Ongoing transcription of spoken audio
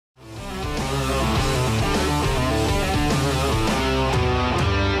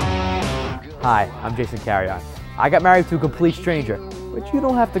Hi, I'm Jason Carrion. I got married to a complete stranger, but you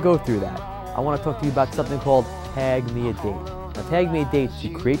don't have to go through that. I want to talk to you about something called Tag Me a Date. Now, Tag Me a Date,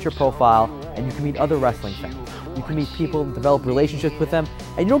 you create your profile and you can meet other wrestling fans. You can meet people and develop relationships with them,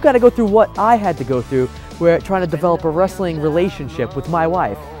 and you don't got to go through what I had to go through, where trying to develop a wrestling relationship with my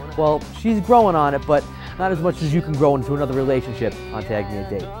wife. Well, she's growing on it, but not as much as you can grow into another relationship on Tag Me a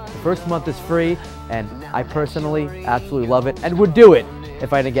Date. The first month is free, and I personally absolutely love it and would do it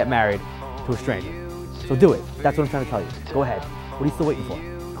if I didn't get married to a stranger. So do it. That's what I'm trying to tell you. Go ahead. What are you still waiting for?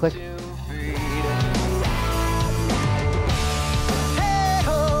 Click.